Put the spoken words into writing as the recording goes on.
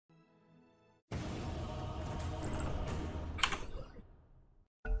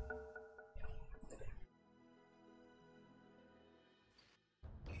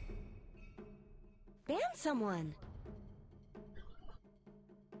Ban someone.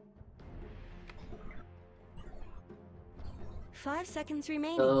 Five seconds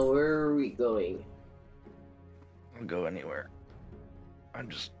remaining. So where are we going? I'll go anywhere. I'm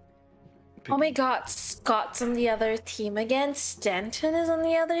just. Oh my god, Scott's on the other team again. Stanton is on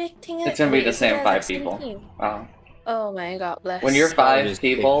the other team. It's gonna be the same 5 people. Oh my god, bless. When you're 5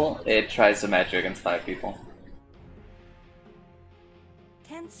 people, it tries to match you against 5 people.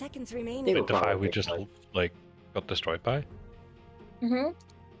 10 seconds remaining. Wait, the 5 we just like got destroyed by? Mm-hmm.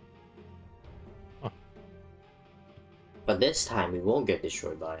 But this time we won't get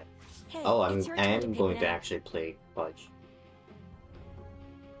destroyed by it. Hey, Oh, I it's your am turn to going pick to now. actually play Fudge.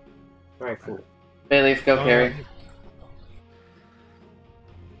 Alright, cool. Bayleaf, go carry.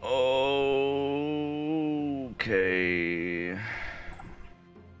 Okay.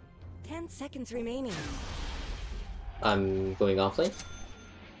 10 seconds remaining. I'm going offlane?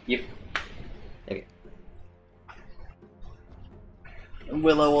 Yep. Okay.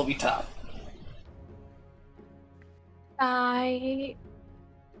 Willow will be top. I.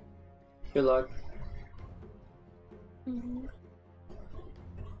 Good luck. Mhm.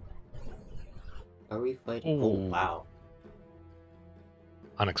 Are we fighting? Ooh. Oh, wow.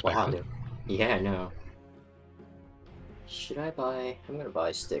 Unexpected. Wow. Yeah, I know. Should I buy? I'm gonna buy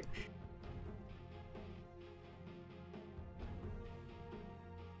a stick.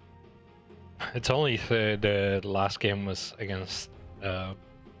 It's only the last game was against a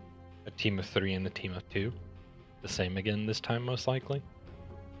team of 3 and a team of 2. The same again this time, most likely.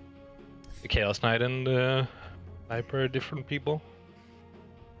 The Chaos Knight and the Viper are different people.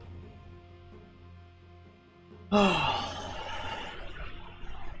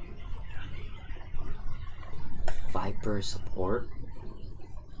 Viper support?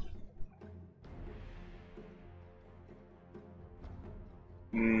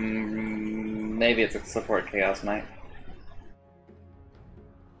 Maybe it's a support Chaos Knight.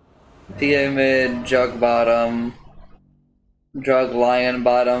 TA mid, Jug bottom, Jug Lion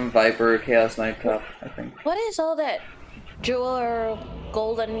bottom, Viper Chaos Knight top, I think. What is all that jewel or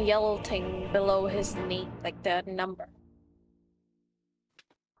golden yellow thing below his knee, like the number?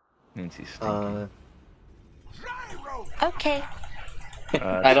 Means he's stinky. Okay.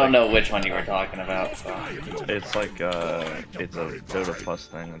 I don't know which one you were talking about, so. It's like it's a Dota Plus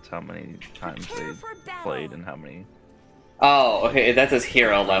thing. It's how many times they played and how many. Oh, okay, that's his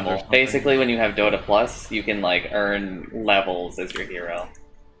hero level. Basically, when you have Dota Plus, you can like earn levels as your hero.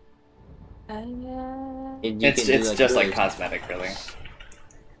 It's just like cosmetic, really.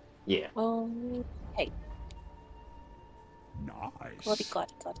 Yeah. Hey. Nice.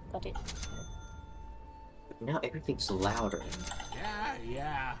 Got it. Now everything's louder.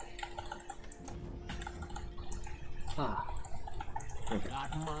 Yeah. Ah.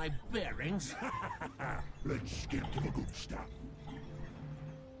 Got my bearings. Let's get to the good stuff.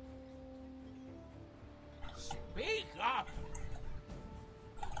 Speak up.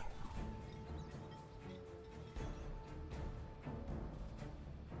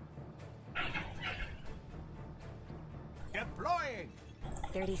 Deploying.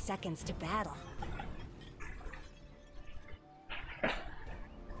 30 seconds to battle.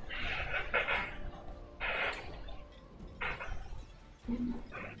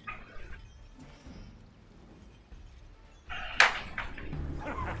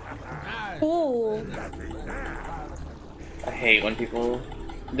 Ooh. I hate when people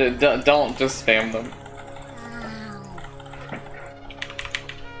don't just spam them.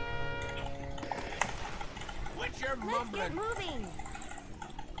 What's your Let's get mumbling? moving.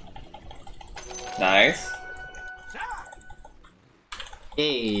 Nice.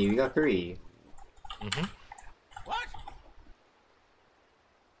 Hey, we got 3. Mm-hmm. What?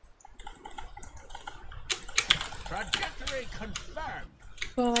 Trajectory confirmed.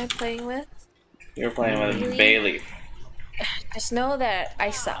 Who am I playing with? You're playing with Really? Bayleaf. Just know that I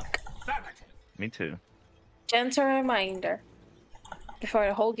suck. Affirmative. Me too. Gentle reminder. Before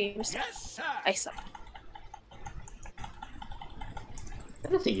the whole game starts, Yes, sir. I suck. I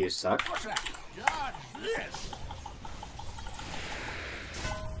don't think you suck. What's that? Dodge this.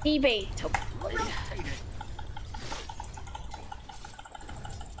 Debate. Rotating.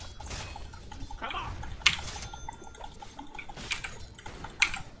 Come on.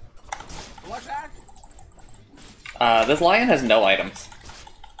 What's that? This lion has no items.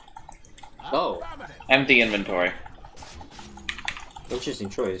 Oh. Affirmative. Empty inventory. Interesting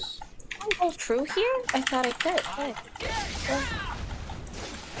choice. Can I go through here? I thought I could. Hey.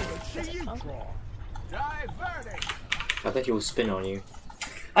 Let's see you draw. Diverting. I thought he would spin on you.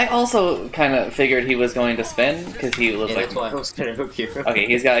 I also kind of figured he was going to spin because he looks Yeah, like. that's why I was gonna hook you. Okay,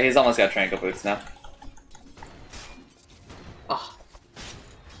 he's almost got Tranquil Boots now.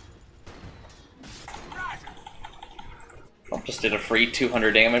 Just did a free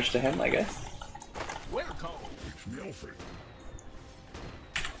 200 damage to him, I guess. Welcome. It's Melfi.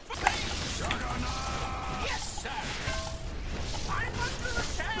 Yes, sir. I'm under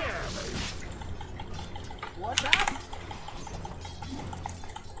attack. What's up?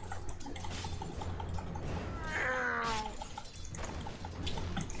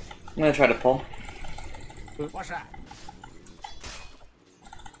 I'm gonna try to pull. What's that?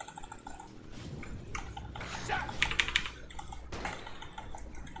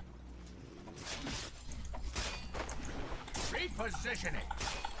 Repositioning.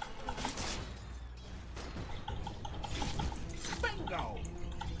 Bingo.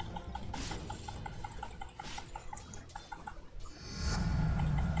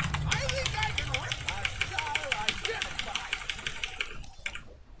 I think I can rip a style identified.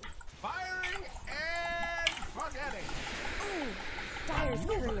 Firing and forgetting. Ooh, Dyer's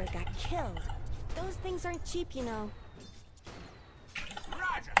courier got killed. Those things aren't cheap, you know.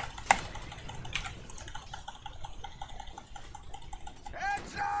 Roger.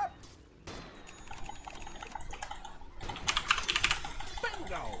 Heads up.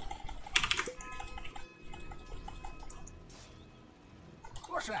 Bingo.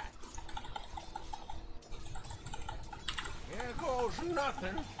 What's that? Here goes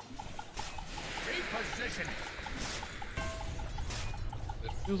nothing. Repositioning.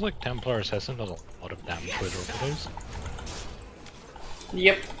 It feels like Templar Assassin does a lot of damage with overdose.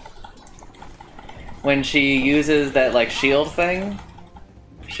 Yep. When she uses that like shield thing,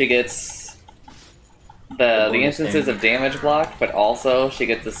 she gets the instances of damage blocked, but also she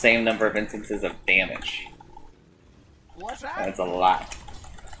gets the same number of instances of damage. What's that? That's a lot.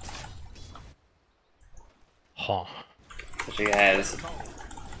 Huh. So she has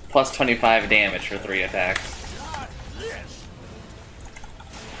plus 25 damage for 3 attacks. Not this.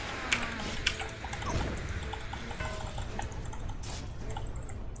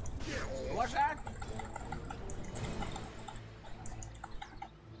 What's that?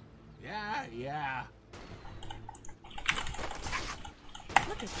 Yeah.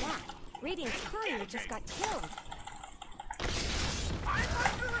 Look at that. Radiant's courier just got killed.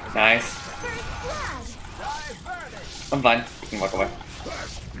 Nice. First blood. I'm fine. You can walk away.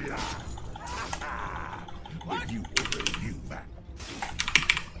 What?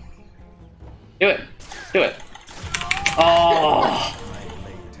 Do it. Do it. Oh.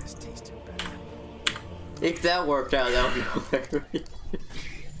 If that worked out, that would be hilarious.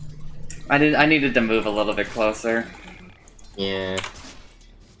 I needed to move a little bit closer. Yeah.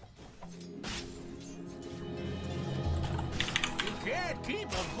 You can't keep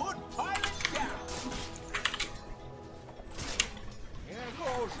a good pilot down. Here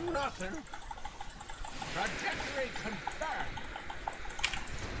goes nothing. Trajectory confirmed.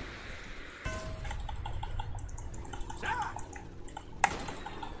 Sir.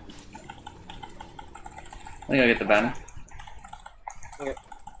 I'm gonna go get the banner. Okay.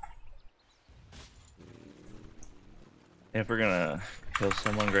 If we're gonna kill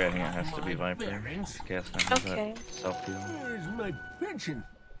someone, great, I think it has to be My Viper. bearings. Chaos Knight has Okay. that self-heal. Where's my pension?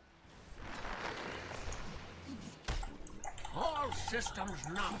 All systems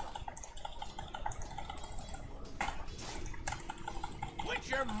nominal. Put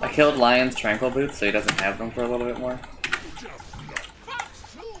your I killed Lion's tranquil boots, so he doesn't have them for a little bit more.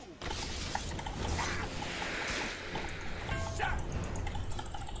 Fox 2. Sir.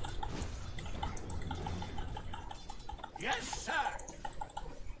 Yes, sir.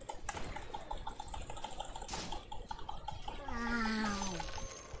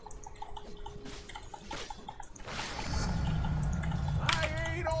 I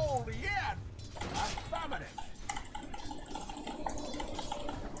ain't old yet. Affirmative.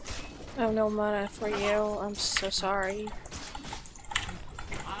 I have no mana for you. I'm so sorry.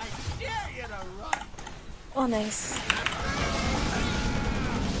 I dare you to run. Oh, nice.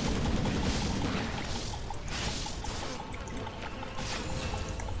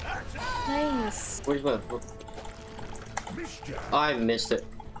 That's it. Nice. Where's my... I missed it.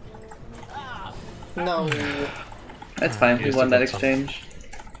 No. That's fine. We Used won to that get some. exchange.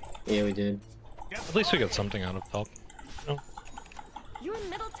 Yeah, we did. At least we got something out of top. No. Your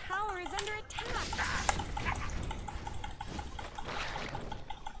middle tower is under attack.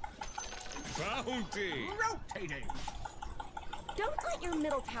 Bounty. Rotating. Don't let your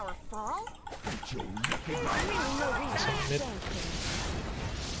middle tower fall. Get your There's really no reason to Mid. stand here.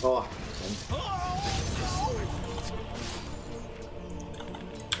 Oh.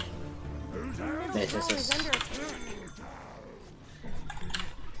 Your middle Yes, yes, tower is yes. under attack.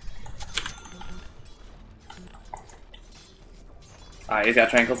 Alright, he's got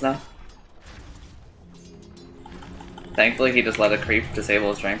tranquils now. Thankfully, he just let a creep disable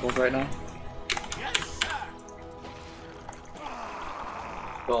his tranquils right now.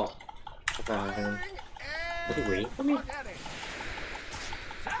 Oh. What are you waiting for me?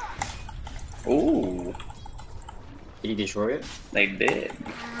 Ooh, Did he destroy it? they did.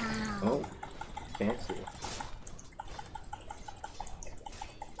 Oh. Fancy.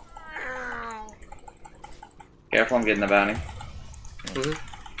 Careful, I'm getting the bounty.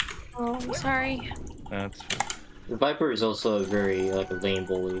 Oh, I'm sorry. That's The Viper is also a very, like, a lame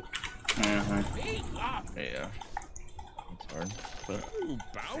bully. yeah. It's hard, but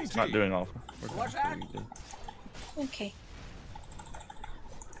it's not doing awful. We're doing pretty good. Okay.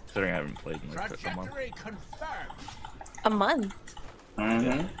 Considering I haven't played in like a month. Trajectory confirmed. A month?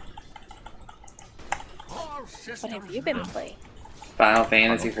 Mm-hmm. All What systems have you been go. playing? Final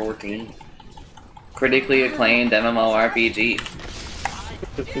Fantasy 14. Critically acclaimed MMORPG.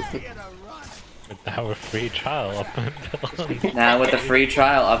 With our free trial up until Now with the free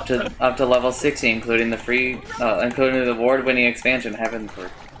trial up to level 60, including the including the award-winning expansion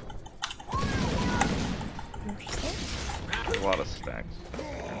Heavenford. There's a lot of stacks.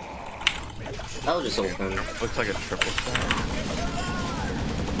 I'll just open. Looks like a triple stack.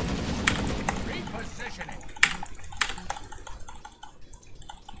 Repositioning.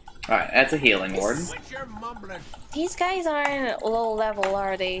 Alright, that's a healing ward. Quit your mumbling. These guys aren't low level,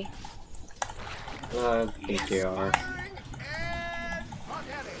 are they? I think they are. Firing and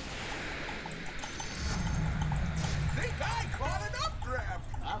forget it. Think I caught an updraft.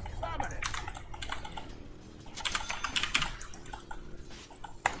 Affirmative.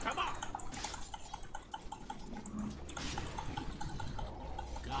 Come on.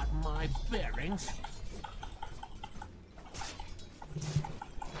 Got my bearings.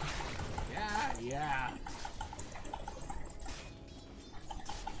 Yeah.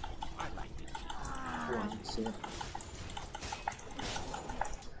 I liked it. See.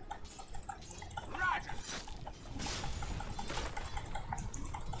 Roger.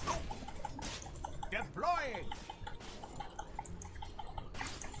 Deploying.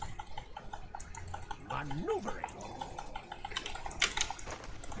 Maneuvering.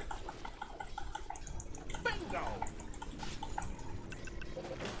 Bingo.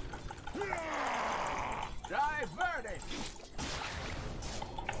 Diverting.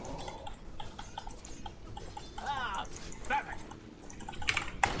 Ah, perfect.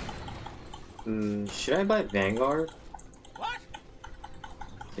 Should I buy Vanguard? What?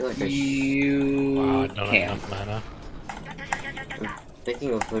 I feel like I You wow, I don't have can. enough mana. I'm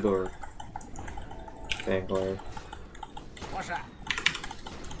thinking of Hood or Vanguard. What's that?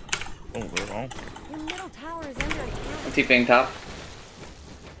 Oh, we're wrong. Your middle tower is under attack. I'm TPing top.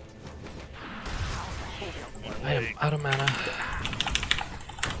 I am out of mana.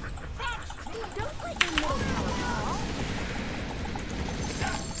 Don't let your middle tower fall.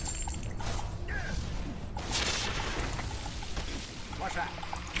 What's that?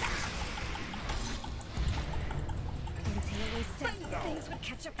 Didn't always said things would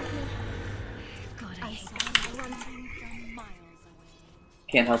catch up with me. God, I hate that. Run from miles away.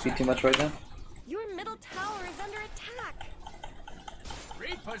 Can't help you too much right now. Your middle tower is under attack.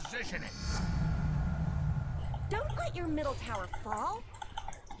 Repositioning. Don't let your middle tower fall.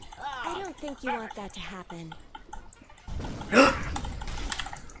 I don't think you want that to happen.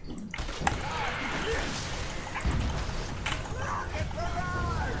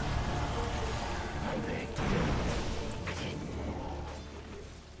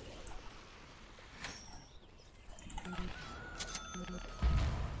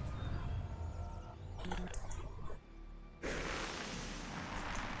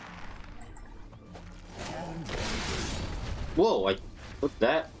 Whoa! What's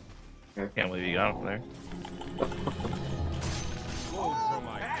that? Can't believe you got up there.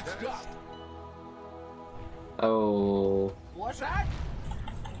 Patched up. Oh, What's that?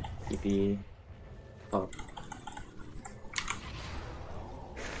 TP. Oh.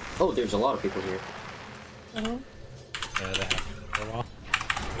 Oh, there's a lot of people here. Yeah, they have been for a while.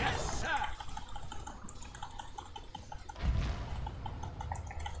 Yes, sir.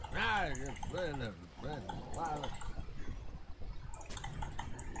 Now you're playing a while.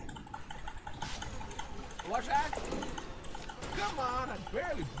 What's that? Come on, I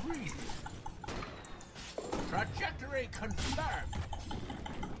barely breathe. Trajectory confirmed.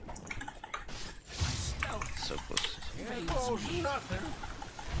 Stealth So close. here goes nothing.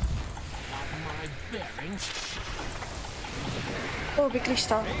 Got my bearings. Oh, bigly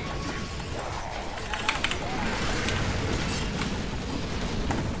star.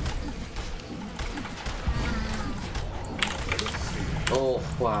 Oh,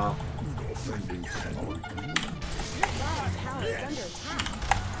 wow. tower is under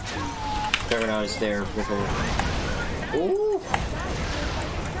attack. Juggernaut is there with a... Ooh!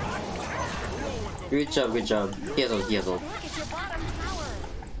 Good job, good job. He has ult, he has ult. Look at your bottom tower.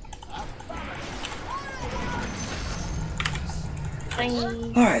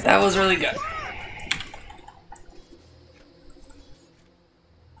 Alright, that was really good.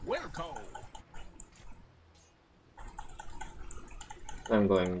 Wilco. I'm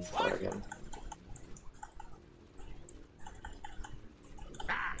going for it again.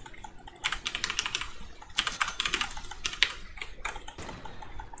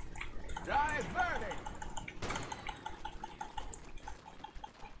 Diverting.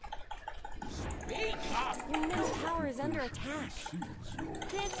 Speak up. Your middle tower is under attack.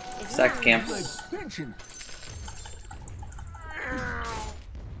 This is Sack mine. camps. Pension.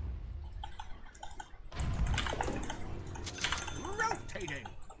 Rotating.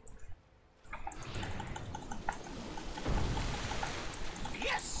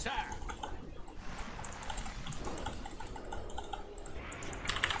 Yes, sir.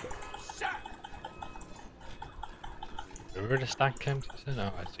 Sir. Where the stack camps is?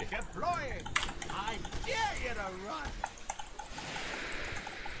 Oh, I see. Deploying. I dare you to run.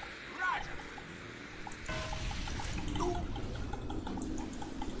 Roger.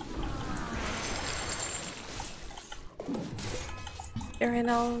 You're in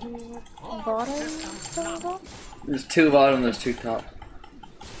on bottom. There's two bottom, there's two top.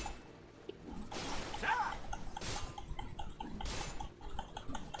 Sir.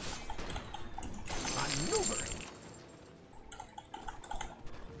 Maneuvering.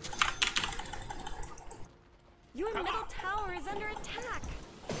 Your middle tower is under attack.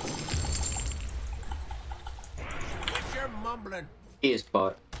 Quit your mumbling. He is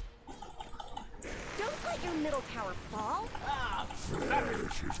bot. Don't let your middle tower fall. Ah,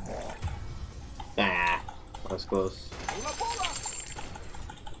 flourish is more. Ah, that was close. Bula bula.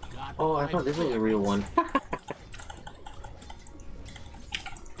 Got Oh, I my thought this was a real one. Open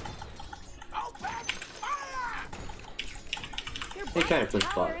fire. Your They kind of bottom put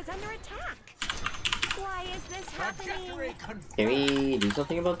tower bot. is under attack. Why is this Trajectory happening? confirmed. Can we do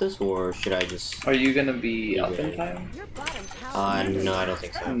something about this, or should I just... Are you gonna be up in time? Your bottom tower. No, I don't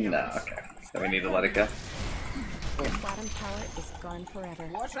think so. No, okay. So we need to let it go. Your bottom tower is gone forever.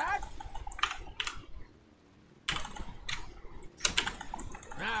 What's that?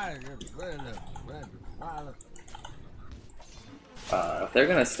 If they're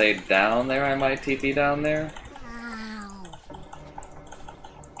gonna stay down there, I might TP down there.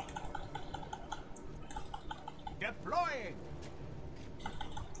 Deploying.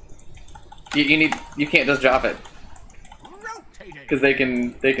 You can't just drop it Rotating. because they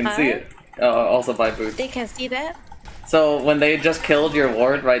can see it. Also buy boots. They can see that. So when they just killed your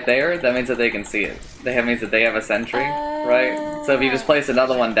ward right there, that means that they can see it. That means that they have a sentry, right? So if you just place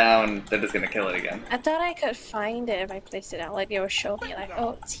another one down, they're just gonna kill it again. I thought I could find it if I placed it out. Like it would show me, like,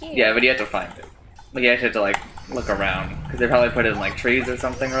 oh, it's here. Yeah, but you have to find it. Like you actually have to like look around because they probably put it in like trees or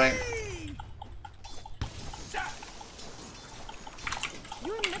something, right?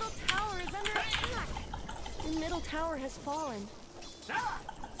 Your middle tower is under attack. Your middle tower has fallen. Sir.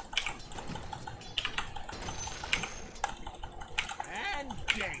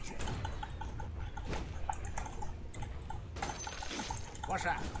 Engaging. What's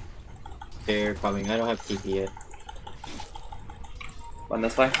that? They're coming. I don't have TP yet. Run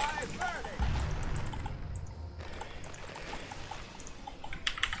this way.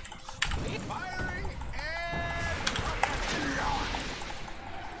 Firing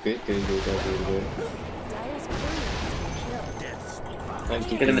Good. Dyer's courier has been killed. I'm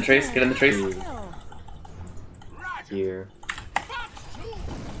TP Get in the trees. Get in the trees. to Kill. here.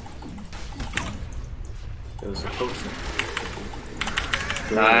 There was a potion.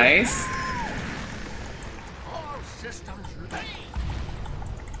 Nice. all systems ready.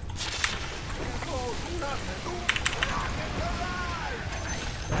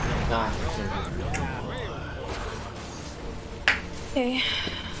 Okay,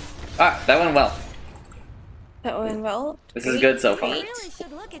 Ah, that went well. that went well. This is good so far. You really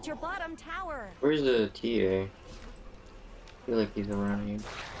should look at your bottom tower. Where's the TA? I feel like he's around here.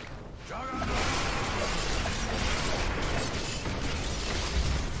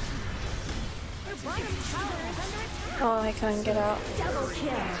 Your bottom tower is under attack. Oh, I couldn't get out. Double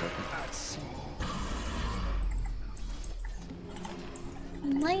kill.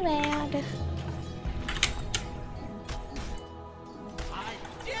 My bad. I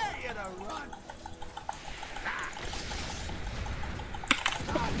dare you to run.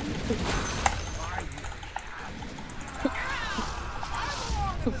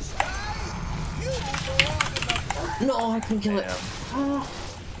 No, I couldn't kill it. Damn. Ah.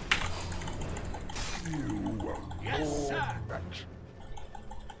 Yes, sir.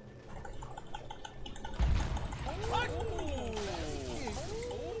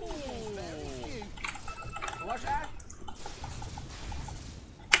 What's that?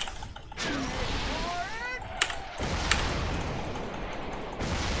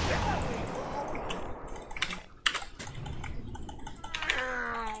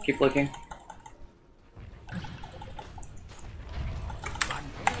 Keep looking.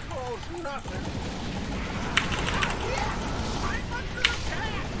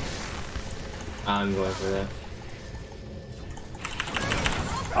 I'm going for that.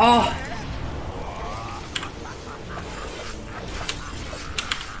 Oh!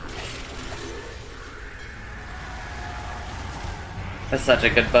 That's such a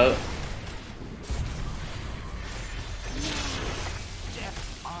good boat.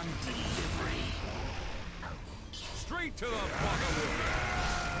 Death on delivery. Straight to the bottom.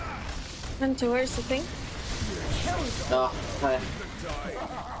 And towards the thing. Oh, hi.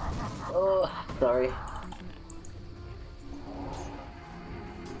 Oh, sorry.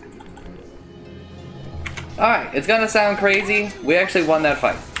 Alright, it's gonna sound crazy. We actually won that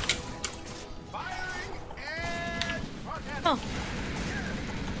fight. Oh,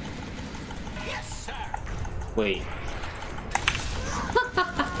 Yes, sir. Wait.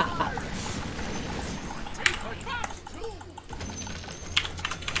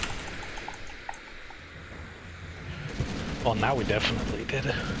 Well, now we definitely did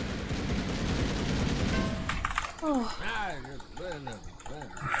it. oh.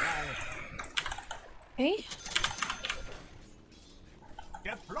 Okay.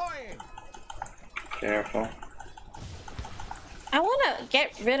 Deploying. Careful. I wanna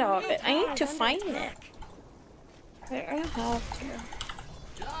get rid of it. I need to find it. I have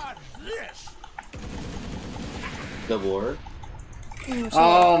to. Dodge this. The war?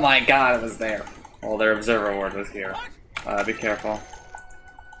 Oh my god, it was there. Well, their observer ward was here. Be careful.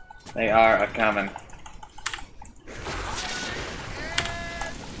 They are a-coming.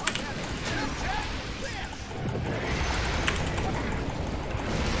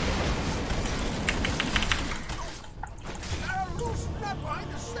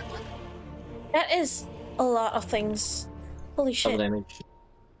 That is a lot of things. Holy Double shit. damage.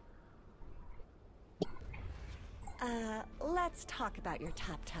 Let's talk about your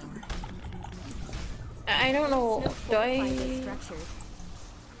top tower. I don't know. No Do fortified structures.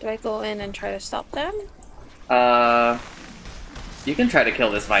 I go in and try to stop them? You can try to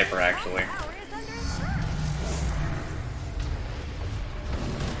kill this Viper, actually. Tower is under attack.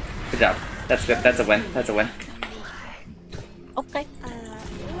 Good job. That's good. That's a win. That's a win. Okay.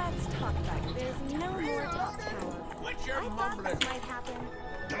 Let's talk about it. There's no more top tower. Quit your I thought mumbling. this might happen.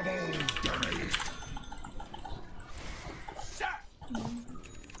 Double damage. Sir.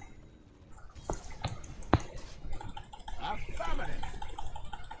 Affirmative.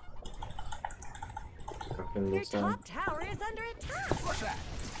 Fucking Your looks down. top tower is under attack. What's that?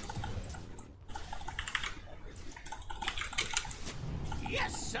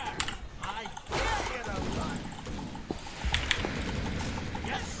 Yes, sir. I dare you to run.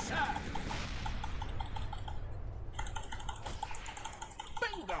 Yes, sir.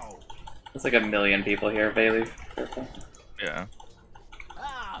 Bingo. There's like a million people here, Bailey. Careful. Yeah.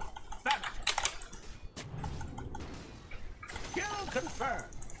 Affirmative. Kill confirmed.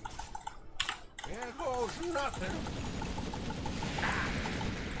 Here goes nothing.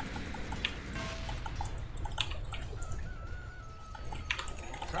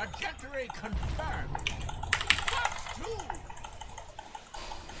 Trajectory confirmed. Fox 2.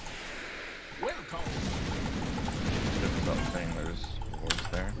 Wilco. Difficult thing, there's wards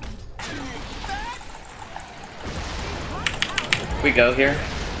there. We go here.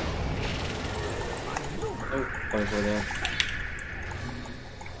 Oh, going for there.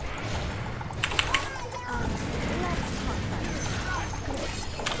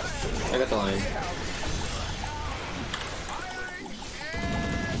 I got the line.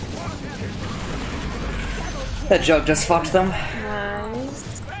 That jug just fucked them.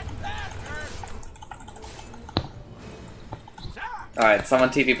 Nice. Alright, someone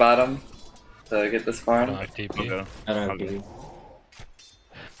TP bottom to get this I farm. don't have TP. I'll go. I don't have Okay. TV.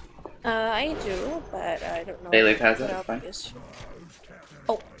 I do, but I don't know. Bailey has it, what it's up fine. is.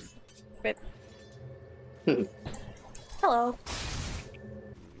 Oh. Rip. Hello.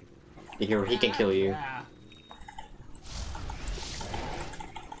 He can kill you.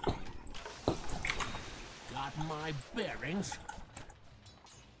 Got my bearings.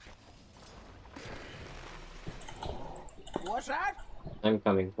 What's that? I'm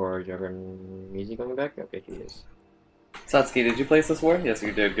coming for Juggernaut. Is he coming back? Okay, he is. Satsuki, did you place this ward? Yes,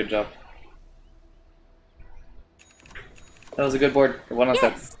 you did. Good job. That was a good board. It won us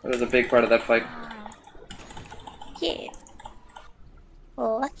Yes. that. It was a big part of that fight. Yeah.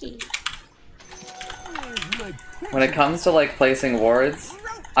 Lucky. When it comes to like placing wards,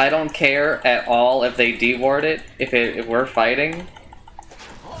 I don't care at all if they deward it. If we're fighting,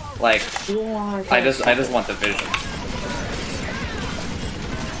 like I just want the vision.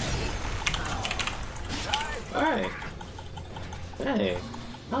 Alright. Hey,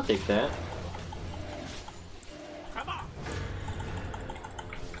 I'll take that.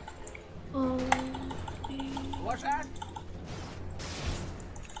 What's that?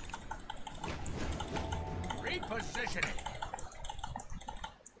 Repositioning.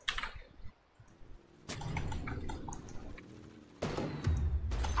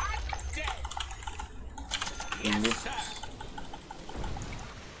 Hot day. Yes, sir.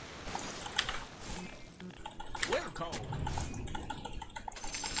 Wilco.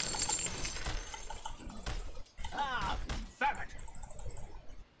 Ah, ferret.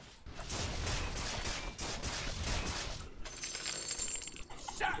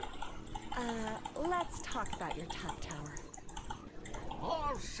 Sir. Let's talk about your top tower.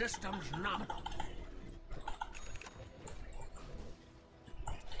 All systems nominal.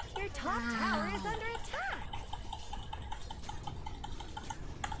 Your top tower is under attack.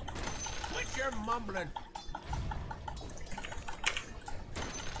 Quit your mumbling.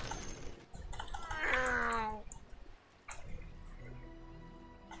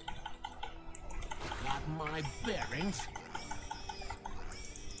 Got my bearings.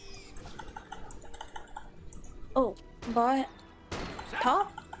 Oh, but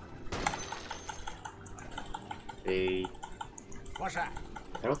top? They... What's that?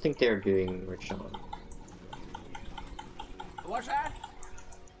 I don't think they're doing Rich on. What's that?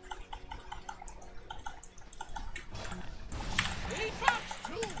 Eight bucks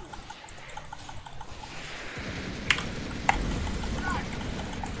too.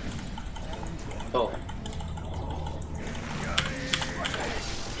 Oh.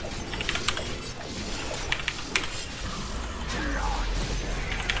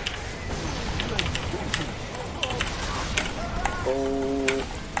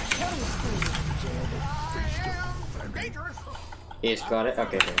 Dangerous. He's got it?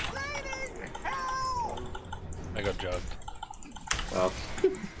 Okay, okay. I got jugged. Well,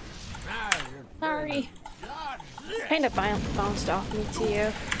 Sorry. Kind of bounced off me to you.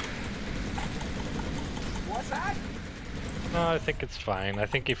 What's that? No, I think it's fine. I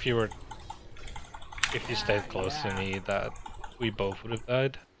think if you stayed close to me, that we both would have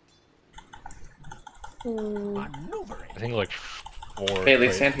died. Maneuvering. I think like 4. Haley,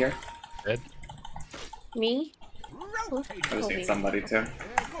 players stand here. dead. Me? Rotating. I just need somebody too. There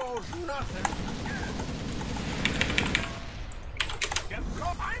goes nothing.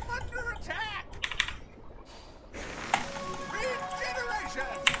 I'm under attack. Regeneration.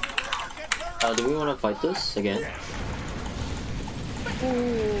 Rocket do we want to fight this again?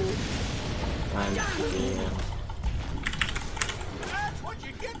 Ooh. I'm thinking, That's what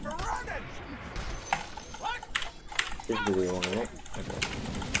you get for running. What? this is the we want, right? Okay.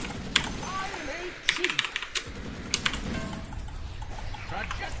 I'm a chief.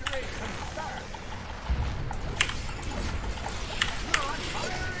 Trajectory confirmed. Not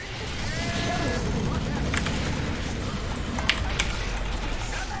firing.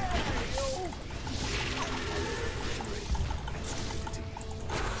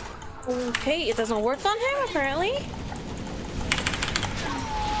 Okay, it doesn't work on him apparently.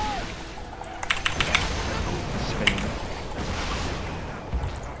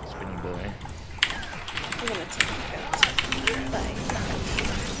 Spinning boy. I'm gonna take it out.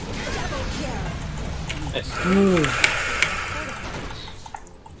 Bye.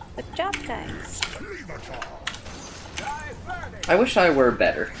 Good job, guys. I wish I were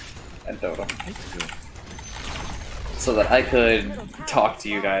better at Dota, so that I could talk to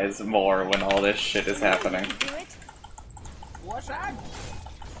you guys more when all this shit is happening. Do it. What's that?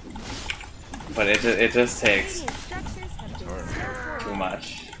 But it just takes Radiant structures have been so too fortified.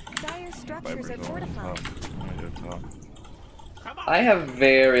 much. Dire structures Viper's are on fortified. top. I'm gonna go top. Come on. I have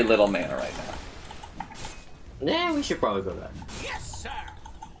very little mana right now. Nah, we should probably go back. Yes, sir.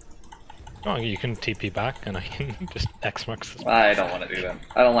 Oh, you can TP back and I can just X-Marks this. I don't want to do that.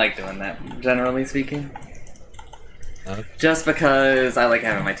 I don't like doing that, generally speaking. Uh, Just because I like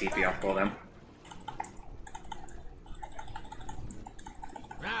having my TP off cooldown.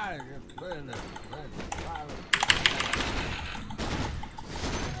 Ah, you're putting it.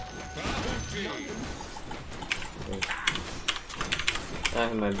 I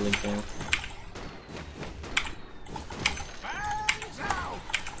have my blink now.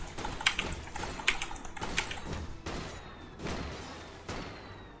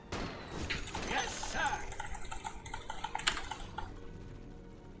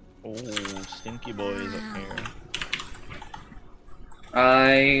 Oh, stinky boys up here.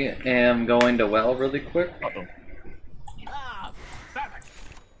 I am going to well really quick. Uh-oh. Ah, damn it!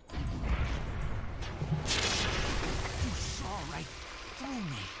 You saw right through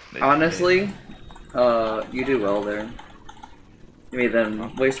me. They Honestly, you do well there. You made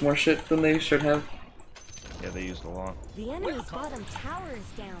them waste more shit than they should have. Yeah, they used a lot. The enemy's bottom tower is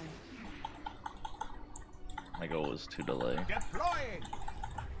down. My goal was to delay. Deploying.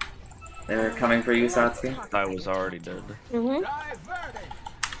 They're coming for you, Satsuki. I was already dead. Mm-hmm.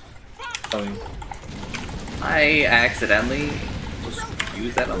 Diverting. I accidentally just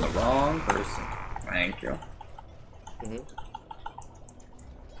used that on the wrong person. Thank you. Mhm.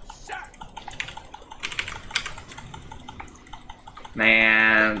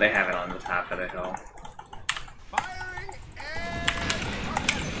 Man, they have it on the top of the hill. Firing and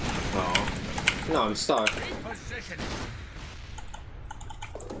Oh. No, I'm stuck. repositioning.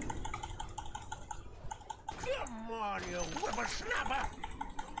 Come on, you whippersnapper!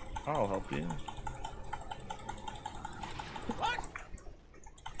 I'll help you. What?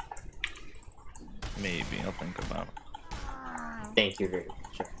 Maybe, I'll think about it. Thank you very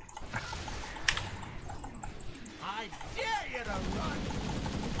much. I dare you to run!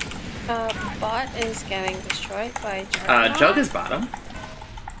 Bot is getting destroyed by Jug is bottom.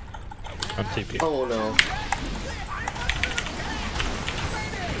 On TP. Oh no.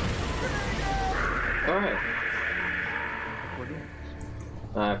 Alright.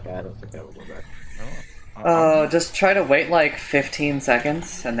 Okay, I don't think I will go back. Just try to wait like 15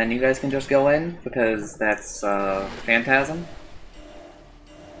 seconds, and then you guys can just go in, because that's, Phantasm.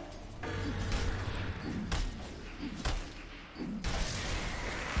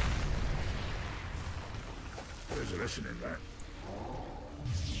 There's a listening man.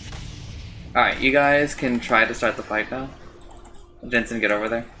 Alright, you guys can try to start the fight now. Jensen, get over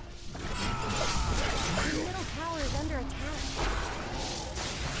there. The middle tower is under attack.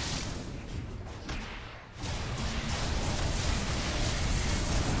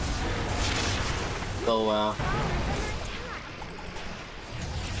 Oh wow.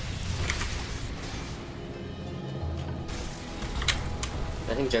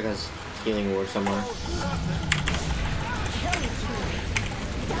 I think Jack has healing ward somewhere.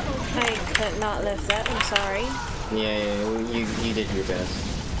 I could not lift that, I'm sorry. Yeah, you did your best.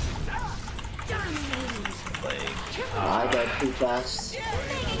 I got too fast.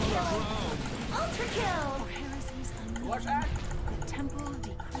 Ultra kill! What's that? The temple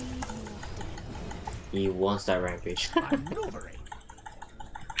decreed your death. He wants that rampage. Maneuvering.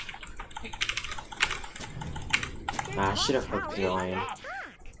 I should have hooked the lion. Attack!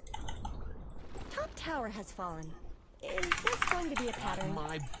 Top tower has fallen. Is this going to be a pattern?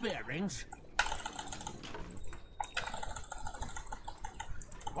 My bearings.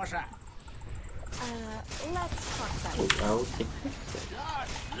 What's that? Let's talk about it. I'll take Ah,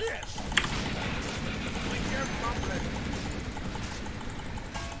 yes. With your mumbling.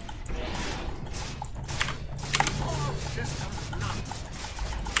 All systems knocked.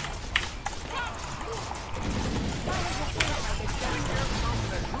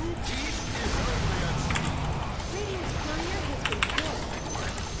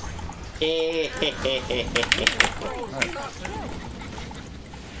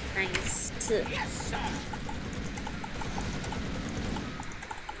 Radiant's courier has been killed. Nice.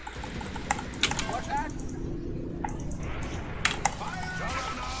 What's that? Fire!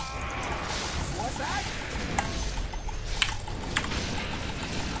 What's that?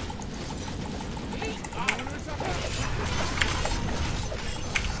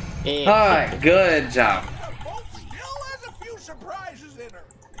 Alright, good job. The boat still has a few surprises in her.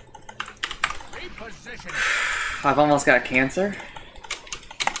 Reposition. I've almost got cancer.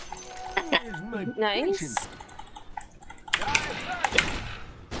 Nice.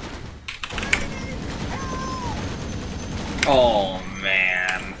 Oh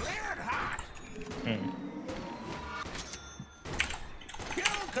man. Cleared hot. Hmm.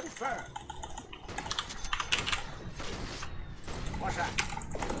 Kill confirmed. What's that?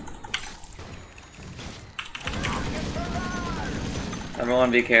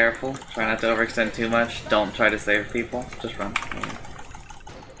 Everyone be careful. Try not to overextend too much. Don't try to save people. Just run. Your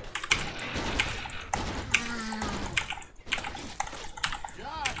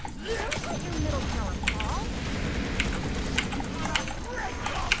middle tower fall.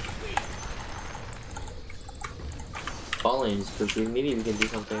 Fallings, because maybe we can do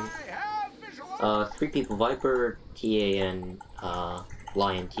something. I have visual. 3 people: Viper, TA, and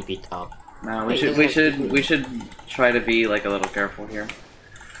Lion TP top. No, Wait, we should try to be like a little careful here.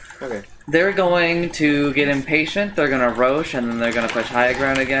 Okay. They're going to get impatient, they're gonna rosh, and then they're gonna push high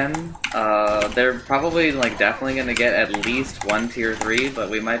ground again. They're probably, like, definitely gonna get at least one tier 3, but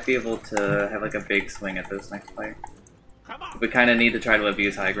we might be able to have, like, a big swing at this next fight. We kinda need to try to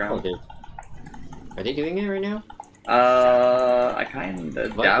abuse high ground. Okay. Are they doing it right now? I kinda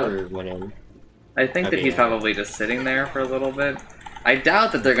doubt. Viper went in. I think that he's probably just sitting there for a little bit. I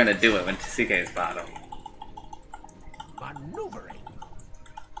doubt that they're gonna do it when CK is bottom. Maneuvering.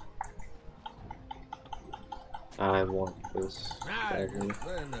 I want this.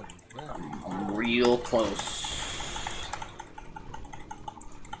 I'm real close.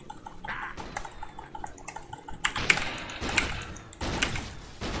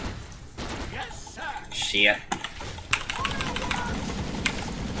 Yes, sir. Shit.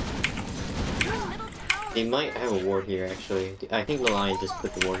 They might have a ward here, actually. I think the Lion just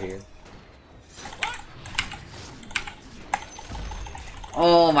put the ward here.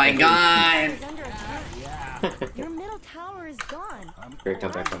 Oh my god! Is under attack. Your middle tower is gone. Here,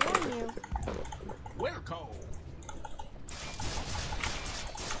 come back, come back. Warn you. Come back. Wilco.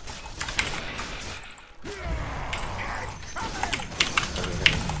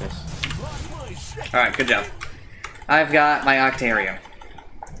 Alright, good job. I've got my Octarium.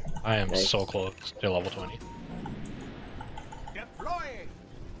 I am Nice. so close to level 20. Deploying.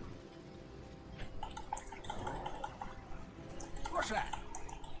 What's that?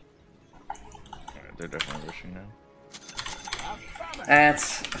 Alright, they're definitely rushing now.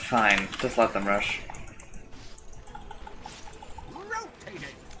 That's fine. Just let them rush.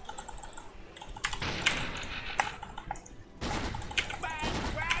 Rotating. Bang,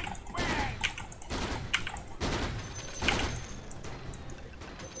 bang, bang.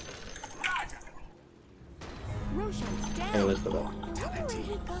 Roger. Roshan's down. Hey, let's go back. Look where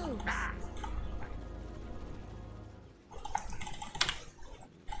he goes.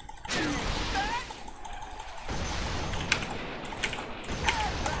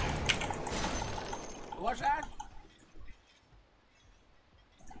 What's that?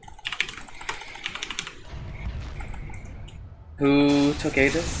 Who took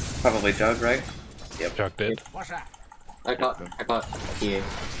Aegis? Probably Jug, right? Chuck did. What's that? I got TA.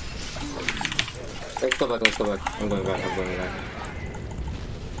 Let's go back, let's go back. I'm going back, I'm going back.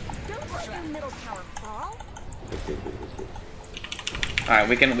 Don't let your middle tower fall. Alright,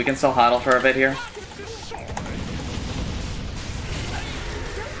 we can still hodl for a bit here.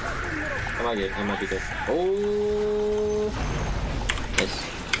 I might get, I might be good. Oh! Yes.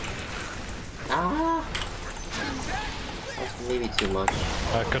 Ah! That's maybe too much.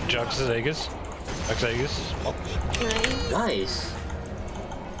 Good Jux Aegis. Jux Aegis. Oh, Nice!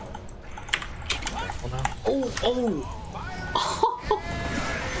 well now. Oh! Oh!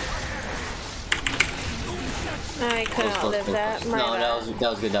 I couldn't outlive that. My No, bad. that was good,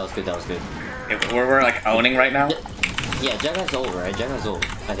 that was good, that was good. If we're like owning right now. Yeah, Jag has ult, right? Jag has ult,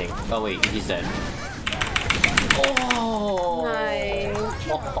 I think. Oh wait, he's dead. Oh!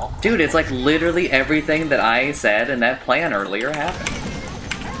 Nice. Dude, it's like literally everything that I said in that plan earlier happened.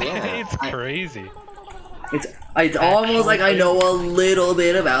 Yeah. It's crazy. It's almost like I know a little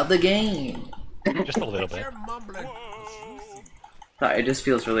bit about the game. Just a little bit. You're mumbling. It just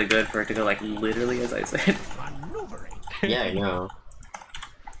feels really good for it to go like literally as I said. Maneuvering. Yeah, I know.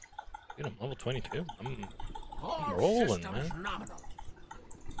 Dude, I'm level 22. All rolling, systems man. nominal.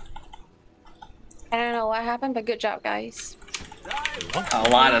 I don't know what happened, but good job, guys. A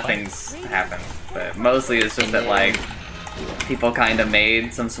lot of things happen, but mostly it's just that like people kind of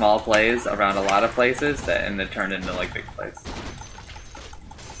made some small plays around a lot of places that and it turned into like big plays.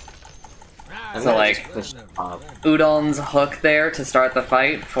 I'm So, gonna like- just push top. Udon's hook there to start the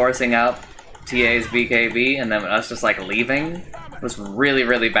fight, forcing out TA's BKB, and then us just like leaving was really,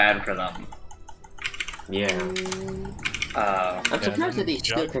 really bad for them. Yeah. I'm surprised that they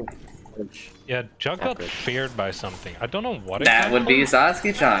still can push. Yeah, Jug got Epic. feared by something. I don't know what That would be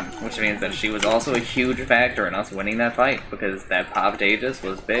exactly. Sasuke-chan, which means that she was also a huge factor in us winning that fight, because that popped Aegis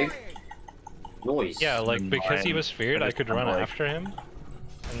was big. Noise. Yeah, like because he Lion. was feared, I could run Like, after him and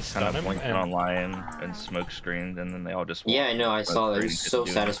Kind stun of him. blinking And on Lion and smoke screened, and then they all just. Yeah, I know, I saw that. It was so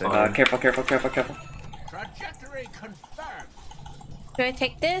satisfying. Careful, careful, careful, careful. Trajectory confirmed. Do I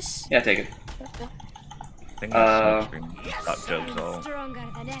take this? Yeah, take it. I think that smoke screen stopped Jug's all. Stronger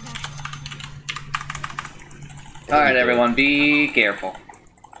than ever. Alright, everyone, be careful.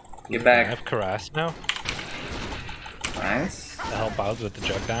 Get I back. have Karas now Nice. to help out with the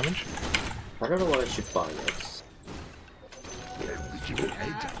Jug damage. I don't know what I should buy next.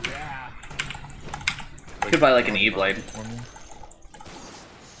 Could buy like an E-Blade.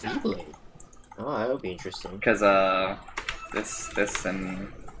 E-Blade. Oh, that would be interesting. Because, this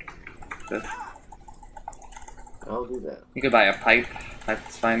and this. I'll do that. You could buy a pipe.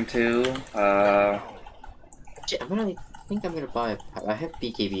 Pipe's fine too. Shit, I think I'm gonna buy I have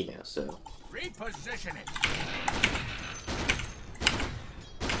BKB now, so. Reposition it.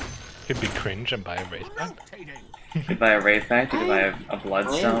 Could be cringe and buy a wraith back. Rotating. You could buy a Wraith Pack. You could buy a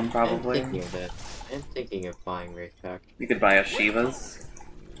Bloodstone, I'm probably. thinking of that. I'm thinking of buying Wraith Pack. You could buy a Shiva's.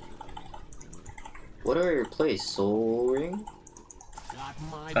 What are your plays? Soul Ring? Got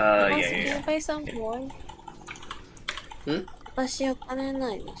my Yeah. Can you buy some more? 私お金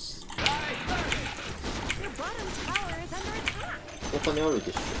ないです。 Your bottom tower is under attack. お金ある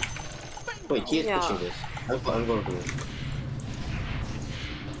でしょ。Wait, he is Yeah. pushing this. I'm gonna do it.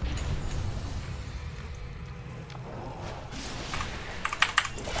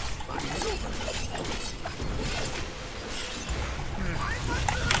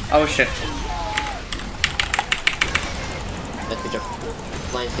 Oh shit. That's good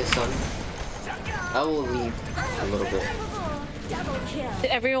job. Lion's his son. I will leave a little bit. Double kill.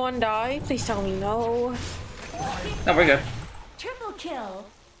 Did everyone die? Please tell me no. No, we're good. Triple kill.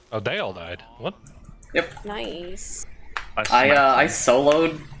 Oh, they all died. What? Yep. Nice. I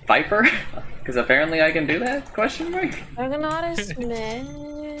soloed Viper because apparently I can do that? Question mark. Argonautis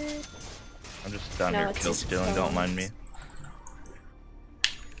mid. I'm just down No, here it's kill just stealing, don't mind me.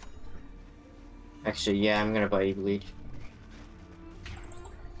 Actually, yeah, I'm gonna buy Bleach.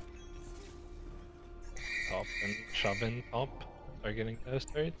 Top and shove in top. Are getting those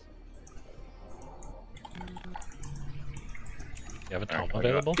trades. You have a top Alright, I got-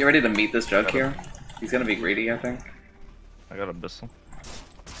 available? Get ready to meet this jug here. He's gonna be greedy, I think. I got Abyssal.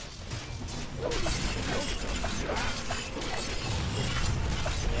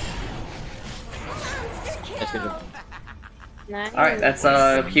 That's good job. Nice. Alright, that's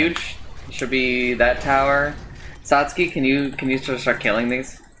huge. Should be that tower. Satsuki, can you just start killing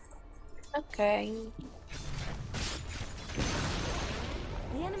these? Okay.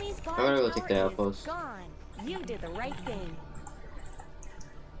 The enemy's I'm gonna go bottom take the tower outpost. is gone. You did the right thing.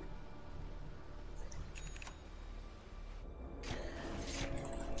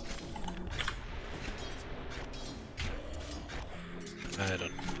 I don't know.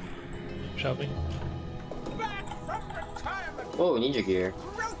 Shoving. back from retirement. Oh, Ninja Gear.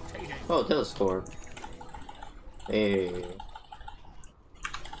 Rotating. Oh, Telescore. Hey.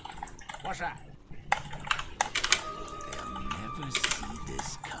 What's that? They'll never see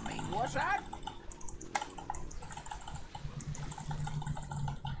this coming. What's that?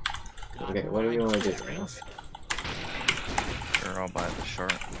 Okay, what do we want to do now? Sure, I'll buy the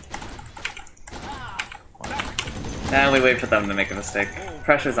short. Now we wait for them to make a mistake.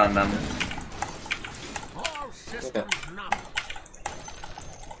 Pressure's on them. All systems nominal.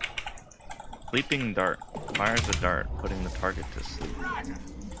 Sleeping dart. Fires a dart, putting the target to sleep.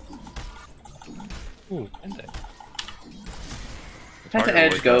 Ooh, Penta. The Penta target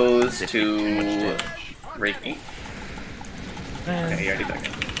Edge will wake up goes and to take damage. Reiki. Okay, you already took it.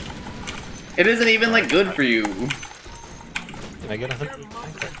 It isn't even like good for you. Can I get 100?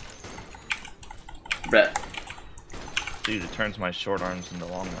 Brett. Dude, it turns my short arms into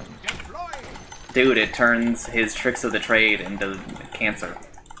long ones. Deploy. Dude, it turns his tricks of the trade into cancer.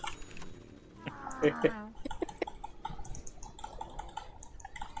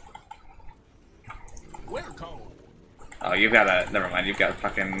 Wilco. Oh, you've got a. Never mind, you've got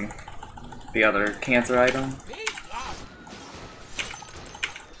fucking. The other cancer item. Beat up.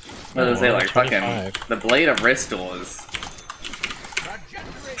 What does it say? Like 25. fucking. The Blade of Ristal is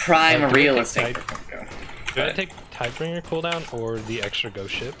Trajectory. prime Do I real take estate. Tide- Do I take Tidebringer cooldown or the extra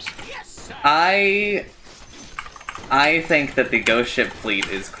ghost ships? Yes, sir. I think that the ghost ship fleet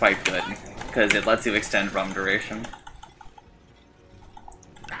is quite good because it lets you extend rum duration.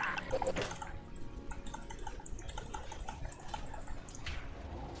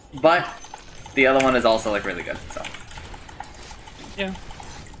 But the other one is also like really good. So Yeah.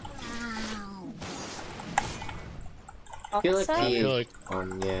 I feel like Awesome. he feel like-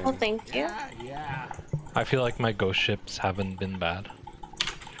 yeah. Oh, thank you. Yeah. I feel like my ghost ships haven't been bad.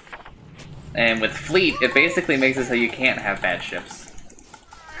 and with fleet, it basically makes it so you can't have bad ships.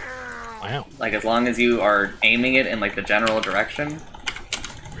 Wow. Like as long as you are aiming it in like the general direction.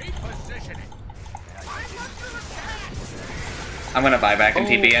 Reposition it. I'm gonna buy back in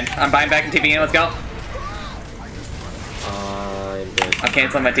TPN. I'm buying back in TPN. Let's go. I'm dead. I'm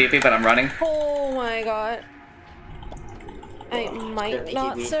canceling my TP, but I'm running. Oh my god. I might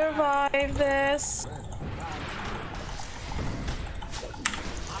not TV. survive this.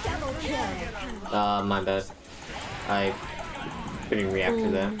 Double kill. My bad. I couldn't react to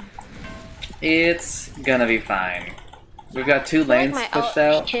that. It's gonna be fine. We've got 2 I feel like lanes my pushed ult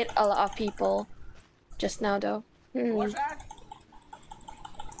out. hit a lot of people just now, though. What's that?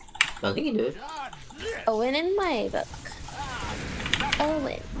 I think he did. A win in my book. A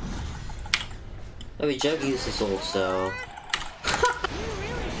win. I mean, Jug used his ult, so.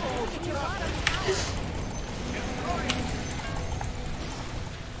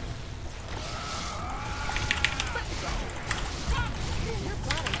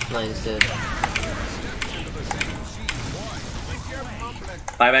 Nice, dude.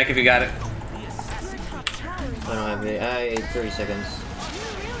 Buy back if you got it. I don't have it. I 30 seconds.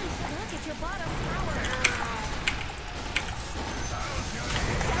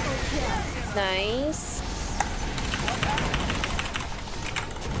 Nice.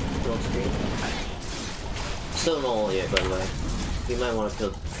 Roll screen. Still no ult yet, by the way. You might want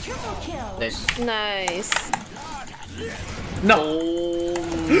to kill. Nice. Nice. No!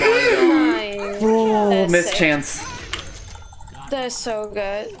 Nice. Oh, That's missed sick. chance. That's so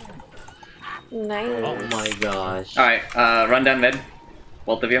good. Nice. Oh my gosh. Alright, run down mid.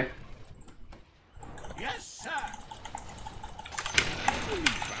 Both of you. Yes, sir.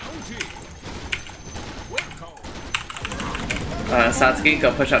 Bounty. Quick call. Satsuki,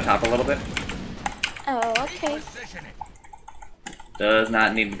 go push out top a little bit. Oh, okay. Position it. Does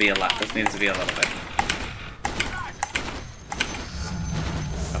not need to be a lot. This needs to be a little bit.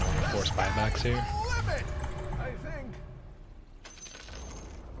 I don't want to force buybacks here. Limit, I think.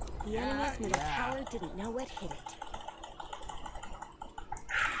 The enemy's middle tower didn't know what hit it.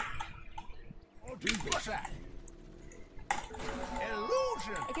 What's that?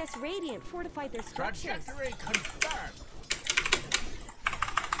 Illusion. I guess Radiant fortified their structures. Trajectory confirmed.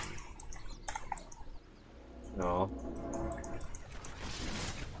 No.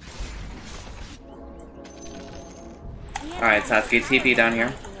 Alright, Satsuki, TP down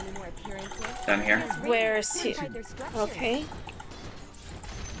here. Down here. Where is he? Okay.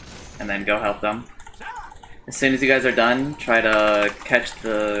 And then go help them. As soon as you guys are done, try to catch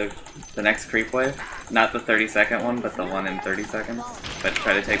the next creep wave. Not the 30-second one, but the one in 30 seconds. But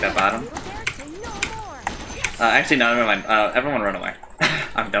try to take that bottom. Actually, no, never mind. Everyone run away.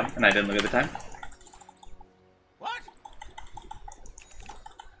 I'm dumb, and I didn't look at the time. What?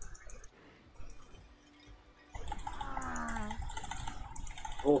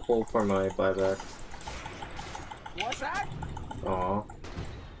 Ult for my buyback. What's that? Aw.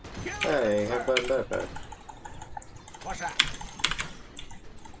 Hey, have my buyback. What's that?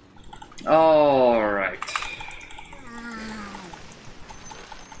 Alright.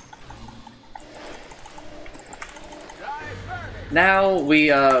 Now we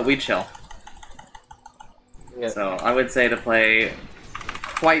chill. Yeah. So I would say to play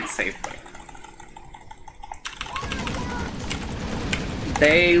quite safely.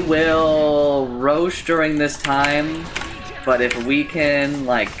 They will roast during this time, but if we can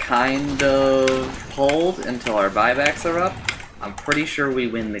like kind of hold until our buybacks are up, I'm pretty sure we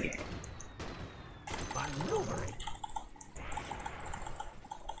win the game. Maneuvering.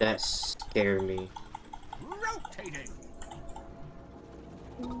 That scared me. Rotating.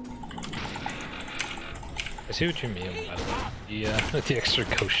 I see what you mean by the extra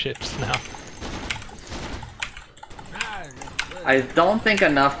ghost ships now. I don't think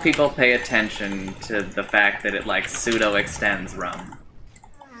enough people pay attention to the fact that it like pseudo extends roam.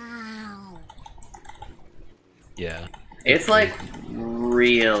 Yeah. It's like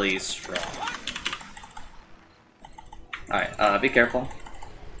really strong. Alright, be careful.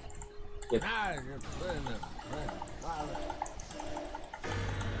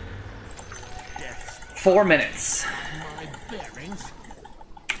 4 minutes. My bearings.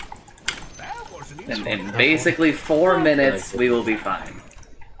 That wasn't easy. And in basically 4 minutes, we will be fine.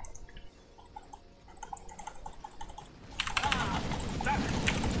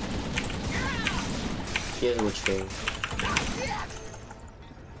 Here's which thing.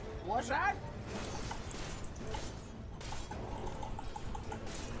 What's that?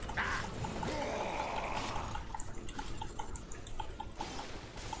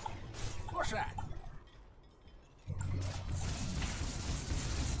 What's that?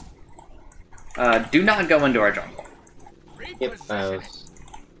 Do not go into our jungle. Yep, I Reposition. was.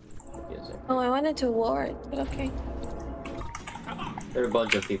 Yes, Oh, I wanted to ward, but okay. there are a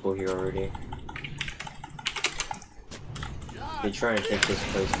bunch of people here already. They try and take this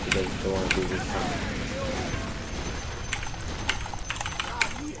place because they want to do this time.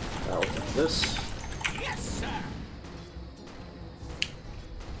 I'll take this. Yes, sir.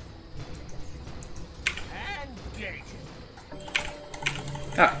 Engage.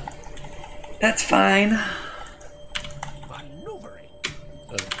 Ah, that's fine. Maneuvering.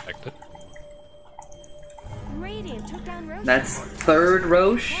 Doesn't affect it. Radiant took down That's third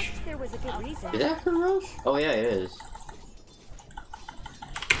Roche. Perhaps there was a good reason. Is that for Roche? Oh yeah, it is.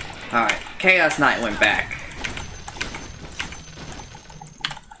 Alright, Chaos Knight went back.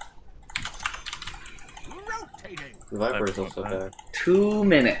 Rotating. Viper is also back. 2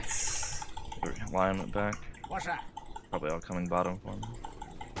 minutes. Lion went back. What's that? Probably all coming bottom for me.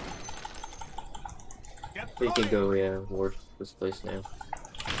 We can go, yeah, ward this place now.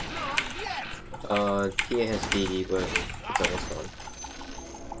 Tia has DD, but it's almost gone.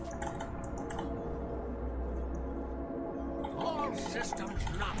 All systems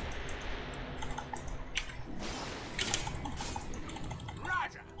not.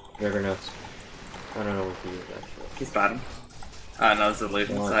 Roger. Juggernauts. I don't know what he is actually. He's bottom. No, it's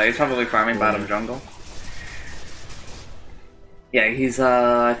illusion. So he's probably farming bottom jungle. Yeah, he's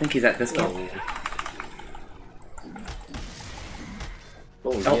I think he's at Disco.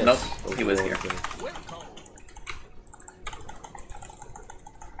 Oh, Oh, yes. nope. Oh, He was oh, here. okay.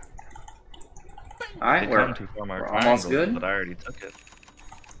 Alright, They come too far my we're almost triangle, good. But I already took it.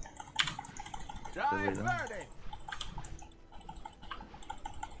 Diverting.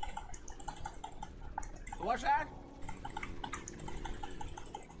 What's that?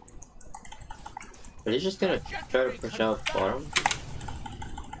 Are they just gonna try to push out bottom?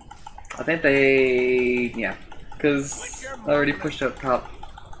 I think they... yeah. Because I already pushed up top.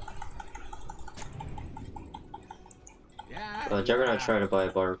 Yeah. Juggernaut tried to buy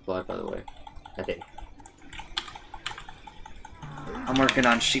a butterfly, by the way. I think. I'm working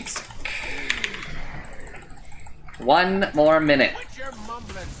on sheepstick. 1 more minute. Quit your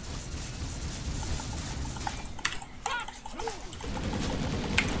mumbling.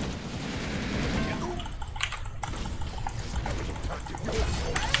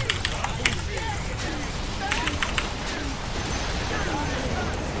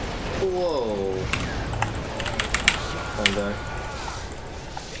 Whoa! Come back.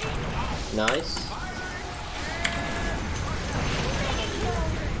 Nice.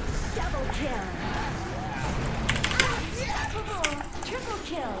 Double kill. Unstoppable. Triple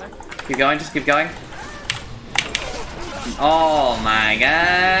kill. Keep going, just keep going. Oh my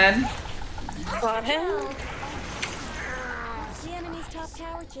god. Got him. The enemy's top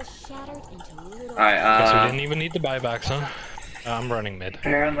tower just shattered into little. Alright, Guess we didn't even need the buybacks, huh? I'm running mid.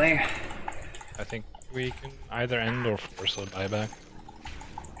 apparently. I think we can either end or force a buyback.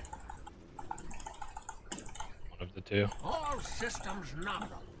 One of the two. All systems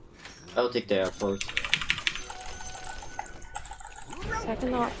nominal. I'll take the outpost.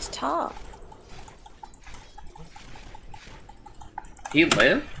 Juggernaut's top. He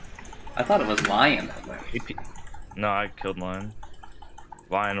lived? I thought it was Lion that lived. No, I killed Lion.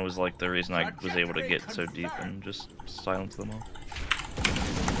 Lion was like the reason I was able to get so deep and just silence them all.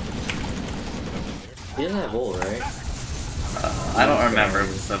 He doesn't have ult, right? I don't remember,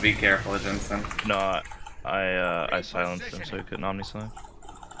 so be careful, Jensen. No, I silenced him so he couldn't omni-snipe.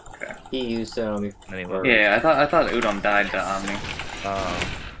 Okay. He used it on me. And he left. Yeah, I thought Udom died to Omni. I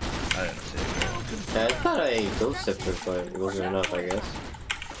didn't see it. Yeah, I thought I ghost scepter, but it wasn't enough, I guess.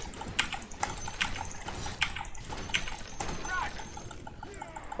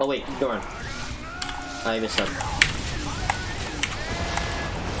 Oh wait, go on. I missed up.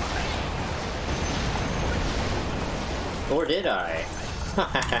 Or did I?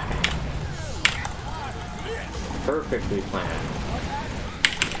 Perfectly planned.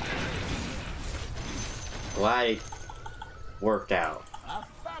 Glad it worked out.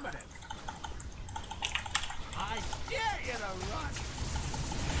 Affirmative. I dare you to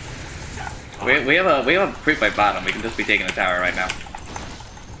run. We have a creep by bottom. We can just be taking a tower right now.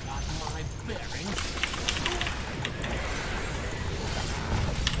 Got my bearings.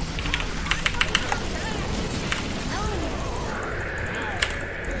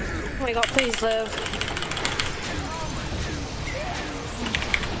 Oh my god, please live.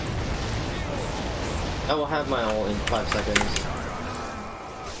 I will have my ult in 5 seconds.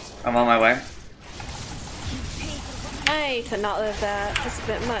 I'm on my way. I could not live that. That's a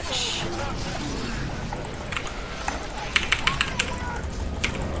bit much.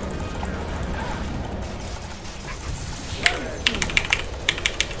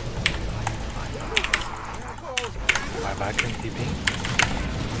 Buyback and TP.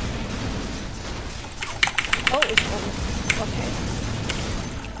 Oh, it's one. Okay.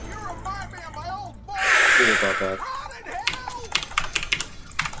 You remind me of my old boy. Sorry about that. Rot in hell.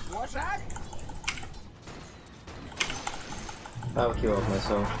 What's that? I'll queue off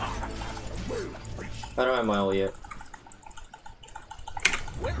myself. I don't have my ult yet.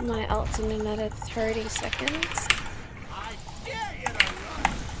 My ult's in another 30 seconds. I dare you to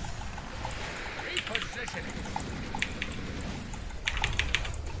run. Repositioning.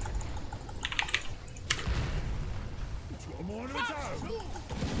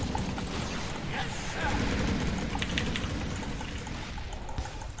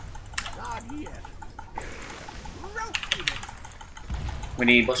 We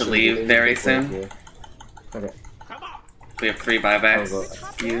need to leave very soon. Here. Okay, We have 3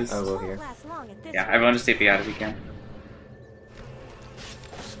 buybacks to use. I'll go here. Last long at this Yeah, rate. everyone just TP out if you can.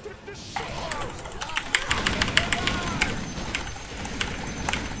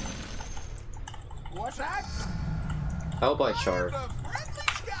 What's that? I'll buy Shard.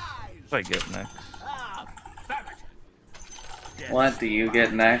 What do I get next? What do you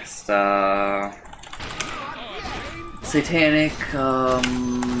get next? Satanic,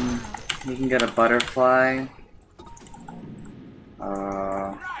 you can get a butterfly.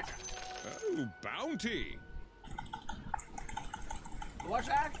 Oh, bounty. What's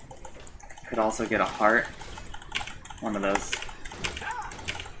that? Could also get a heart. One of those.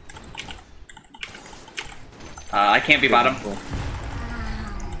 I can't be bottom. Cool.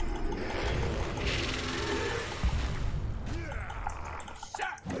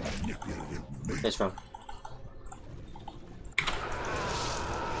 Nice run.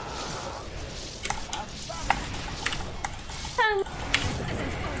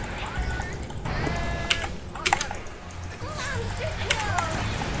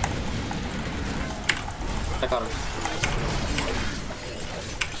 I got him.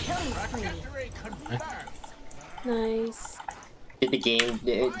 Nice. Did the game,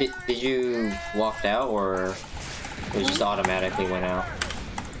 did you walked out or it just automatically went out?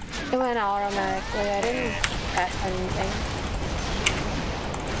 It went automatically. I didn't press anything.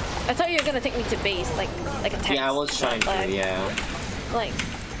 I thought you were gonna take me to base, like a text. Yeah, I was trying to, like, yeah. Like,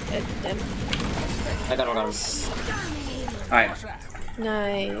 it didn't. I got him. Alright.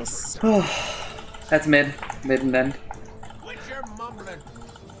 Nice. That's mid. Mid and end. Quit your mumbling.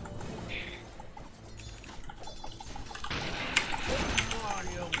 Come on,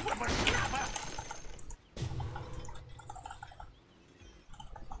 you whippersnapper.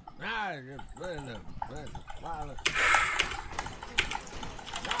 Ah, you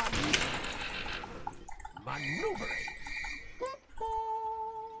maneuvering.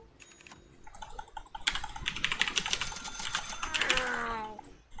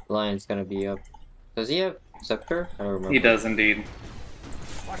 Lion's gonna be up. Does he have Scepter? I don't remember. He does indeed.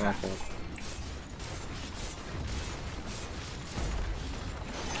 Okay.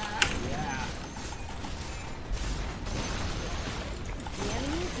 The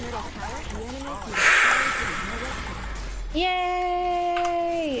enemy's middle tower. The enemy's middle tower.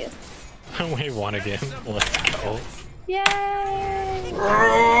 Yay! We won again. Let's go. Yay! We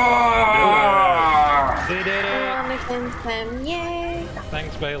did it! Won against them. Yay!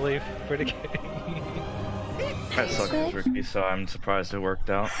 Thanks, Bailey, for the game. That sucks as Ricky, so I'm surprised it worked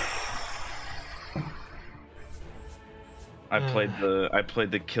out. I played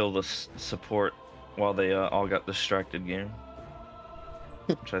the kill the support while they all got distracted game,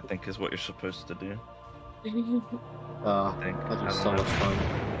 which I think is what you're supposed to do. Oh, I think. that I was don't so know. much fun.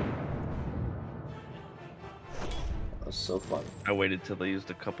 That was so fun. I waited till they used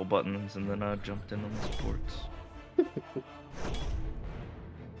a couple buttons and then I jumped in on the supports.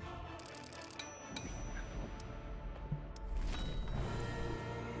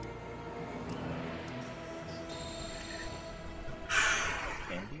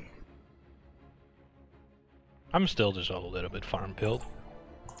 I'm still just a little bit farm pilled.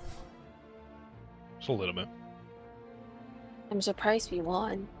 Just a little bit. I'm surprised we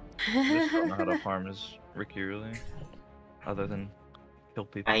won. I just don't know how to farm as Ricky really, other than kill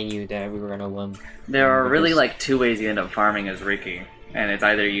people. I knew that we were gonna win. There are really Because- like 2 ways you end up farming as Ricky, and it's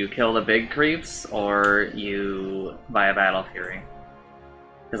either you kill the big creeps or you buy a Battle Fury.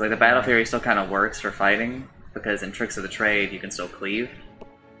 Because like the Battle Fury still kind of works for fighting, because in Tricks of the Trade you can still cleave.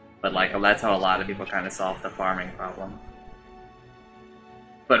 But like that's how a lot of people kind of solve the farming problem.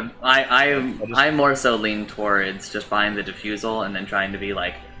 But I more so lean towards just buying the Diffusal and then trying to be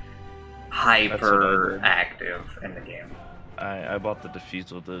like hyper did. active in the game. I bought the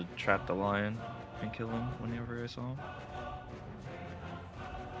Diffusal to trap the lion and kill him whenever I saw him.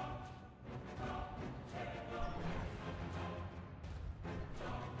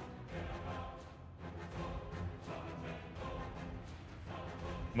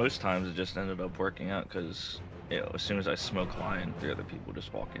 Most times it just ended up working out because, you know, as soon as I smoke lion, the other people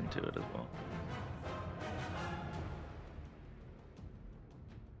just walk into it as well.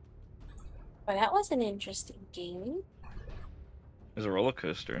 But that was an interesting game. It was a roller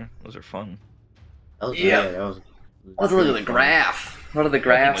coaster. Those are fun. That was, Yeah. that was. Let's look at the really fun. graph. What did the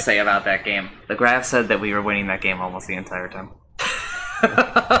graph say about that game? The graph said that we were winning that game almost the entire time.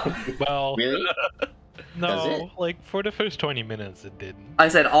 Well, Really? No, like for the first 20 minutes it didn't. I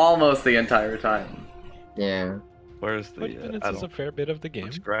said almost the entire time. Yeah. Where's 20 the? minutes I is a don't. fair bit of the game.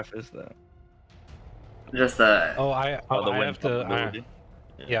 Which graph is that? Just the. Oh, I the win have the probability.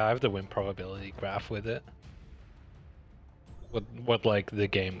 yeah, I have the win probability graph with it. What like the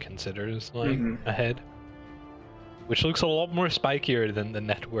game considers like ahead, which looks a lot more spikier than the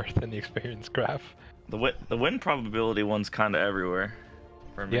net worth and the experience graph. The win probability one's kind of everywhere.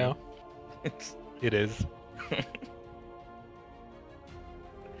 For me. Yeah, It's it is.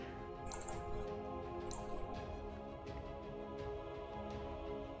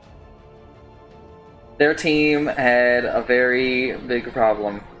 Their team had a very big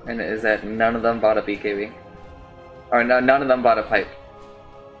problem, and it is that none of them bought a BKB. Or no, none of them bought a pipe.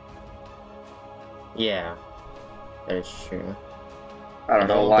 Yeah. That is true. I don't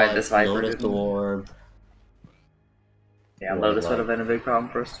know why this Viper Lotus didn't. Orb, Yeah, Or Lotus would like- have been a big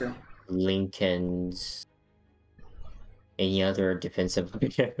problem for us too. Lincoln's, any other defensive. They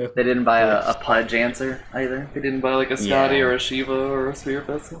didn't buy a Pudge answer either. They didn't buy like a Scotty Yeah. or a Shiva or a Spear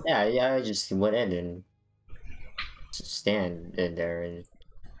Vessel. Yeah, I just went in and stand in there and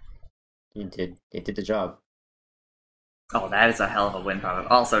it did the job. Oh, that is a hell of a win problem.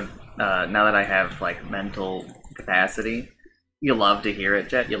 Also, now that I have like mental capacity, you love to hear it,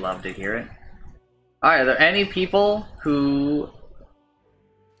 Jet. You love to hear it. Alright, are there any people who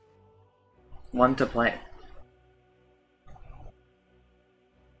want to play?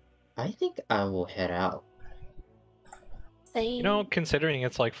 I think I will head out. Same. You know, considering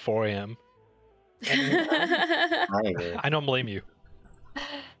it's like 4 a.m., I agree. I don't blame you.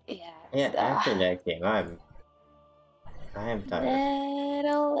 yeah. Yeah, it's, after that game, I am tired.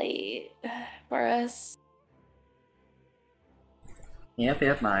 little late for us.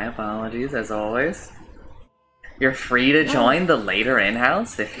 Yep, my apologies as always. You're free to join the later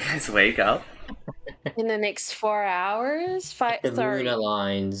in-house if you guys wake up. In the next 4 hours? The moon 5:30.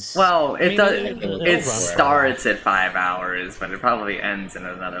 aligns. Well, it mean, does. it'll It run. starts at 5 hours, but it probably ends in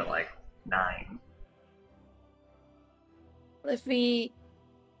another like 9. If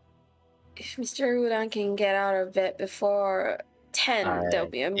Mr. Udon can get out of bed before 10, that'll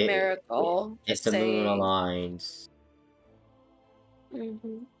be a miracle. If Just the moon saying. aligns.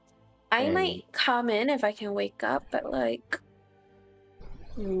 Mhm. I And- might come in if I can wake up at like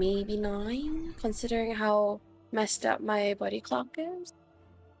maybe 9, considering how messed up my body clock is.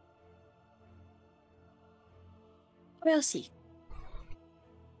 We'll see.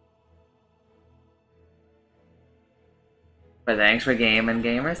 But thanks for gaming,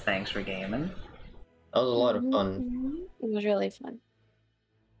 gamers. Thanks for gaming. That was a lot of fun. Mhm. It was really fun.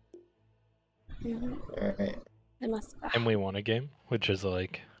 Alright. I must. And we won a game, which is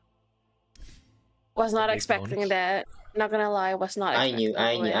like Was not big expecting bonus. that. Not gonna lie, was not. I knew,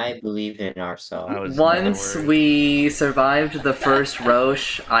 expecting that. I believed in ourselves. I was Once never- we survived the first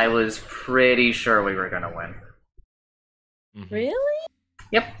Roche, I was pretty sure we were gonna win. mhm. Really?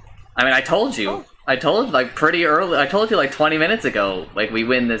 Yep. I mean, I told you. Oh. I told like pretty early. I told you like 20 minutes ago. Like we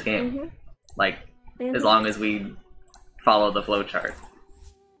win this game. Mhm. Like as Mhm. long as we follow the flowchart.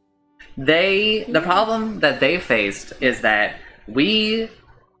 The problem that they faced is that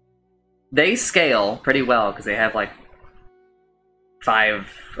they scale pretty well because they have like 5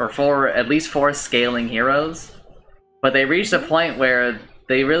 or 4, at least 4 scaling heroes. But they reached a point where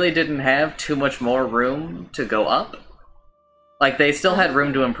they really didn't have too much more room to go up. Like they still had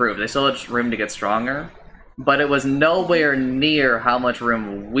room to improve. They still had room to get stronger. But it was nowhere near how much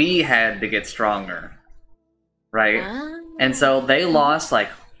room we had to get stronger. Right? Ah. And so they lost like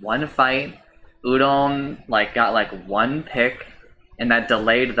 1 fight. Udon like got like 1 pick, and that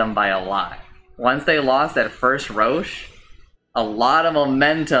delayed them by a lot. Once they lost that first Roche, a lot of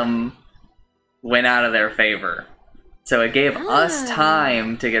momentum went out of their favor. So it gave us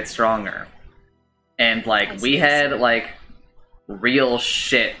time to get stronger. And like I we see. had like real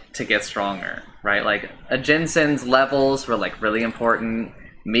shit to get stronger, right? Like a Jensen's levels were like really important.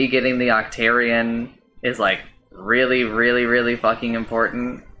 Me getting the Octarian is like really, really, really fucking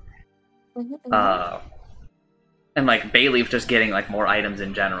important. And like Bayleaf just getting like more items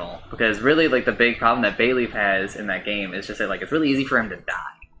in general, because really like the big problem that Bayleaf has in that game is just that like it's really easy for him to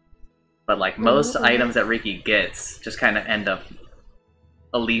die, but like most items that Riki gets just kind of end up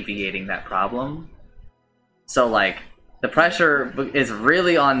alleviating that problem. So like the pressure is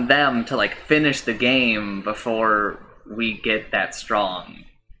really on them to like finish the game before we get that strong.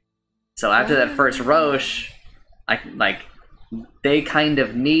 So after that first Roche, they kind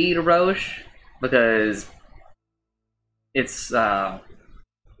of need Roche because it's so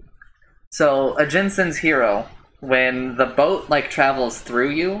a Jensen's hero when the boat like travels through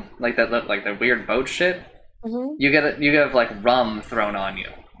you, like the weird boat shit, you get like rum thrown on you.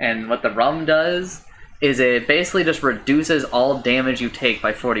 And what the rum does is it basically just reduces all damage you take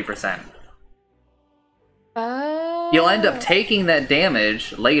by 40%. You'll end up taking that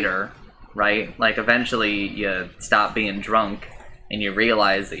damage later, right? Like eventually you stop being drunk and you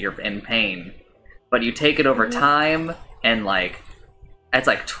realize that you're in pain. But you take it over time, and like it's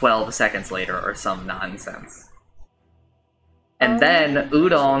like 12 seconds later or some nonsense. And then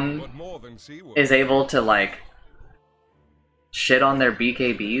Udon is able to like shit on their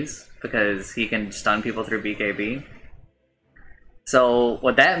BKBs because he can stun people through BKB. So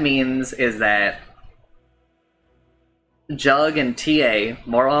what that means is that Jug and TA,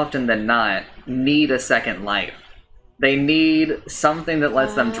 more often than not, need a second life. They need something that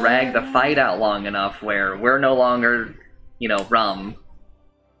lets them drag the fight out long enough where we're no longer, you know, Rum,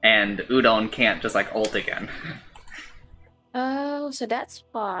 and Udon can't just like ult again. Oh, so that's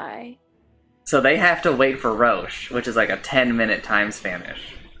why. So they have to wait for Roche, which is like a 10-minute time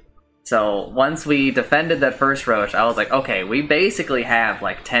spanish. So once we defended that first Roche, I was like, okay, we basically have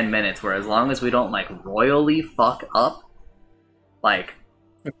like 10 minutes where as long as we don't like royally fuck up, like,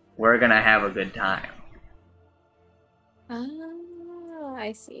 we're gonna have a good time. Ah,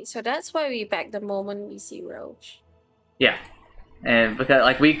 I see. So that's why we back the moment we see Roche. Yeah. And because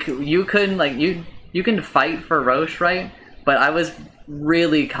like you couldn't like you can fight for Roche, right? But I was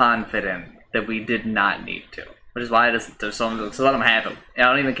really confident that we did not need to, which is why I just so let them have him. I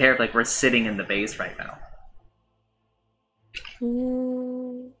don't even care if like we're sitting in the base right now,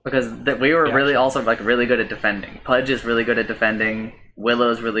 because we were really also like really good at defending. Pudge is really good at defending.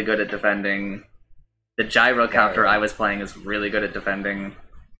 Willow's really good at defending. The gyro counter I was playing is really good at defending.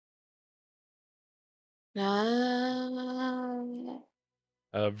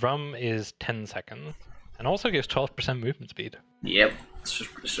 Rum is 10 seconds, and also gives 12% movement speed. Yep, it's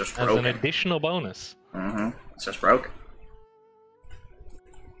just broken. As an additional bonus. It's just broke.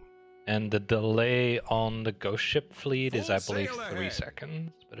 And the delay on the ghost ship fleet is, I believe, 3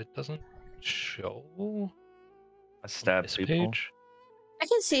 seconds, but it doesn't show. I stab this people. page. I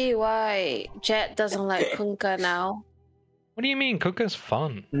can see why Jet doesn't like Kunkka now. What do you mean? Kunkka's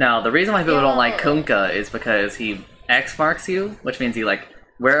fun. No, the reason why people don't like Kunkka is because he X marks you, which means he like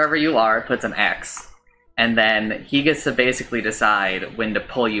wherever you are puts an X, and then he gets to basically decide when to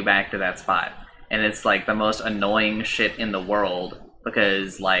pull you back to that spot. And it's like the most annoying shit in the world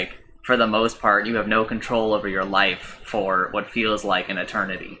because like for the most part you have no control over your life for what feels like an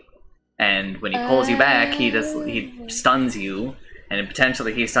eternity. And when he pulls you back, he stuns you, and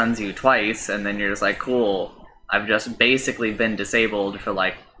potentially he stuns you twice, and then you're just like, cool, I've just basically been disabled for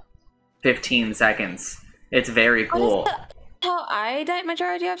like 15 seconds. It's very cool. How I died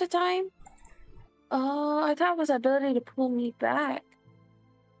majority of the time? Oh, I thought it was ability to pull me back.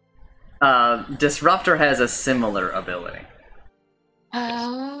 Disruptor has a similar ability.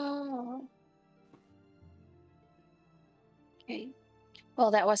 Oh. Okay.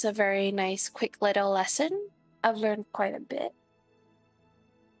 Well, that was a very nice, quick little lesson. I've learned quite a bit.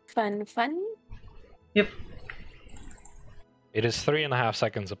 Fun. Yep. It is 3.5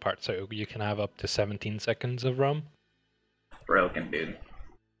 seconds apart, so you can have up to 17 seconds of Rum. Broken, dude.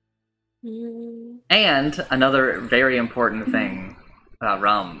 And another very important thing about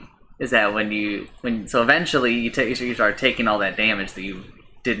Rum is that so eventually you start taking all that damage that you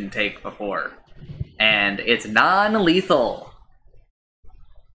didn't take before, and it's non-lethal.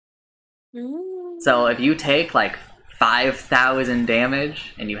 So if you take like 5,000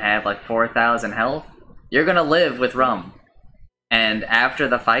 damage and you have like 4,000 health, you're gonna live with Rum. And after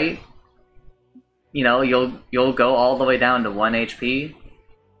the fight, you know, you'll go all the way down to 1 HP,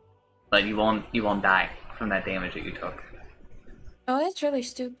 but you won't die from that damage that you took. Oh, that's really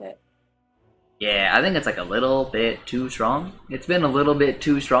stupid. Yeah, I think it's like a little bit too strong. It's been a little bit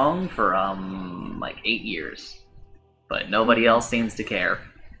too strong for like 8 years, but nobody else seems to care.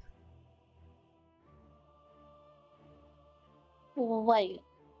 Wait.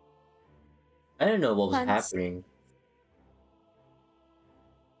 I don't know what was happening.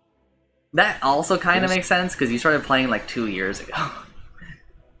 That also kind of makes sense because you started playing like 2 years ago.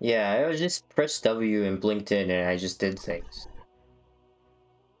 Yeah, I was just pressed W and blinked in, and I just did things.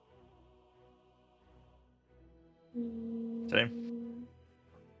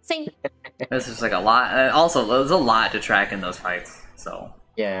 Same. This is like a lot. Also, there's a lot to track in those fights. So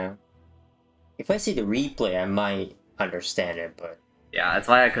yeah, if I see the replay, I might understand it, but yeah, that's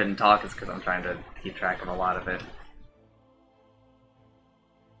why I couldn't talk. Is because I'm trying to keep track of a lot of it.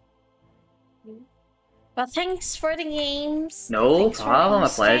 Well, thanks for the games. No Thanks for problem. A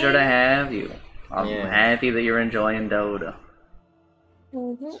pleasure to hosting. have you. I'm Yeah. happy that you're enjoying Dota.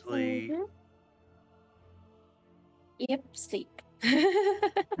 Sleep. Yep, sleep.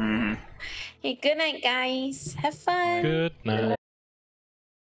 Mhm. Okay, good night, guys. Have fun. Good night.